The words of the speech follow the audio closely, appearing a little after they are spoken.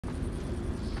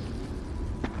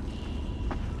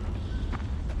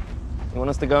You want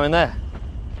us to go in there?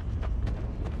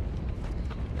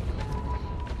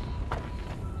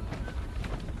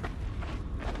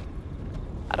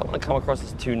 I don't want to come across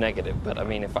as too negative, but I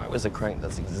mean, if I was a crank,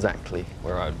 that's exactly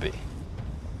where I'd be.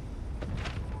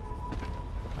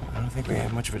 I don't think we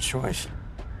have much of a choice.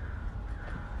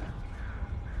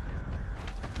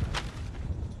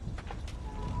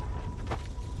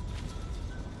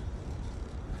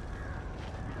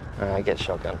 I get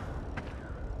shotgun.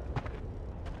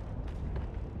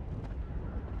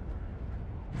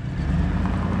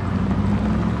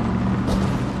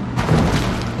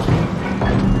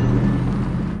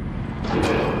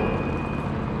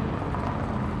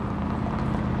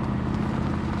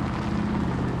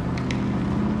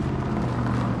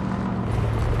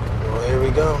 Well, here we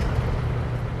go.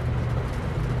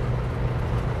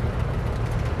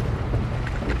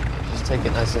 Just take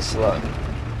it nice and slow.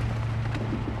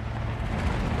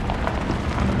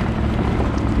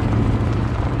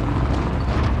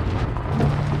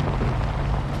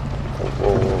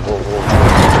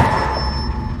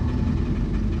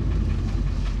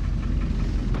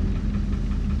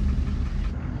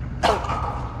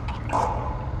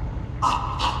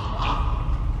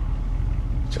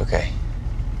 It's okay.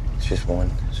 It's just one,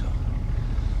 so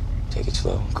take it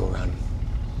slow, go around.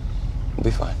 We'll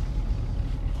be fine.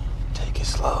 Take it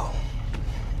slow.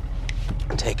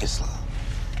 Take it slow.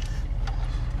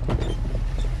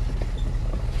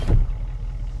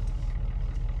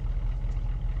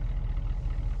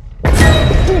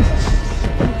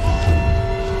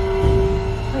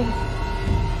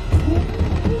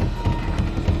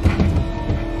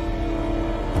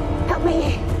 Help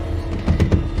me.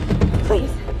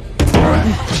 Please.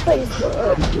 Please.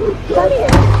 Come here.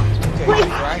 Please.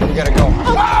 Right, we gotta go.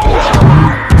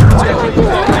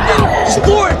 Just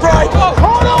floor it, Brian!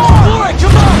 Hold on! Floor it,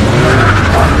 come on!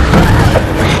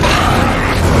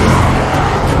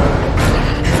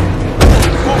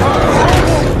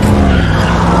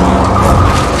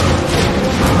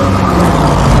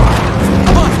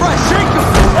 Come on, Brian, shake him!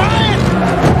 Brian!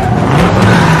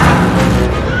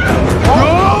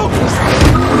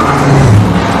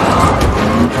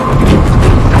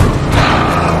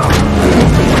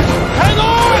 Hang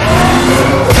on!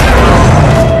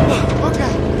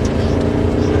 Okay.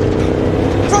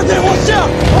 Front there, watch out!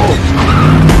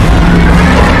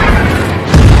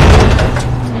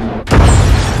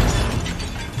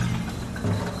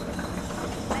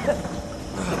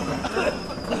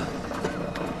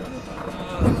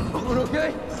 Everyone okay?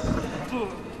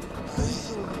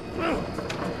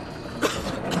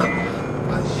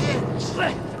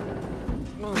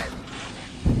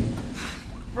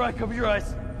 Right, cover your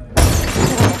eyes.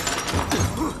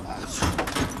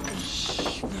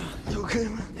 You okay,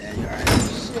 man? Yeah, you're right.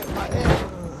 Shit, my head.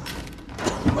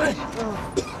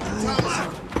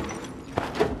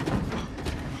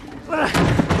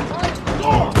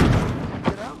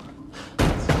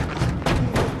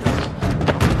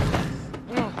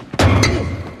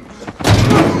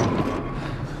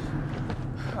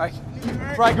 All right,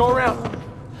 Brian, go around. I'm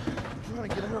trying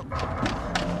to get him up.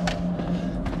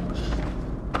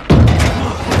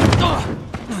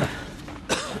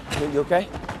 You okay?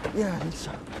 Yeah, I think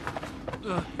so.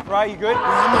 Brian, you good?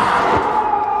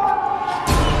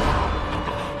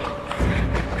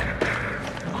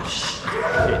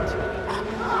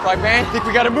 Right, man, think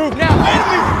we gotta move now.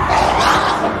 Enemy!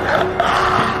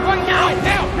 Right now!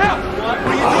 Now! What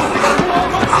are you doing? We gotta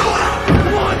move on.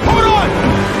 Come on, hold on!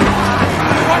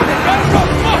 Right, they gotta go.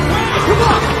 Come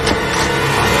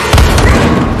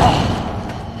on!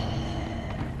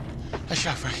 Nice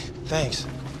shot, Frank. Thanks.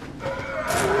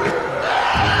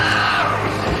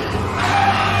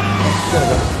 Go!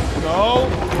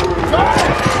 Go!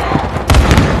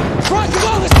 Right, come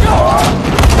on, let's go!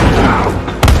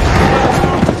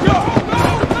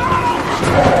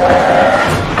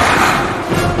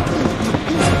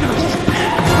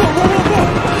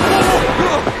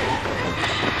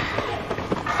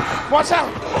 Watch out!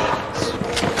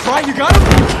 Brian, you got him?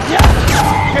 Yeah!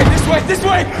 Okay, this way, this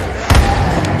way!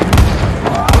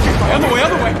 Okay, Brian, other way,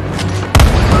 other way!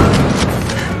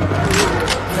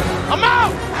 I'm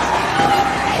out!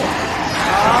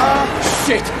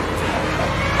 Shit!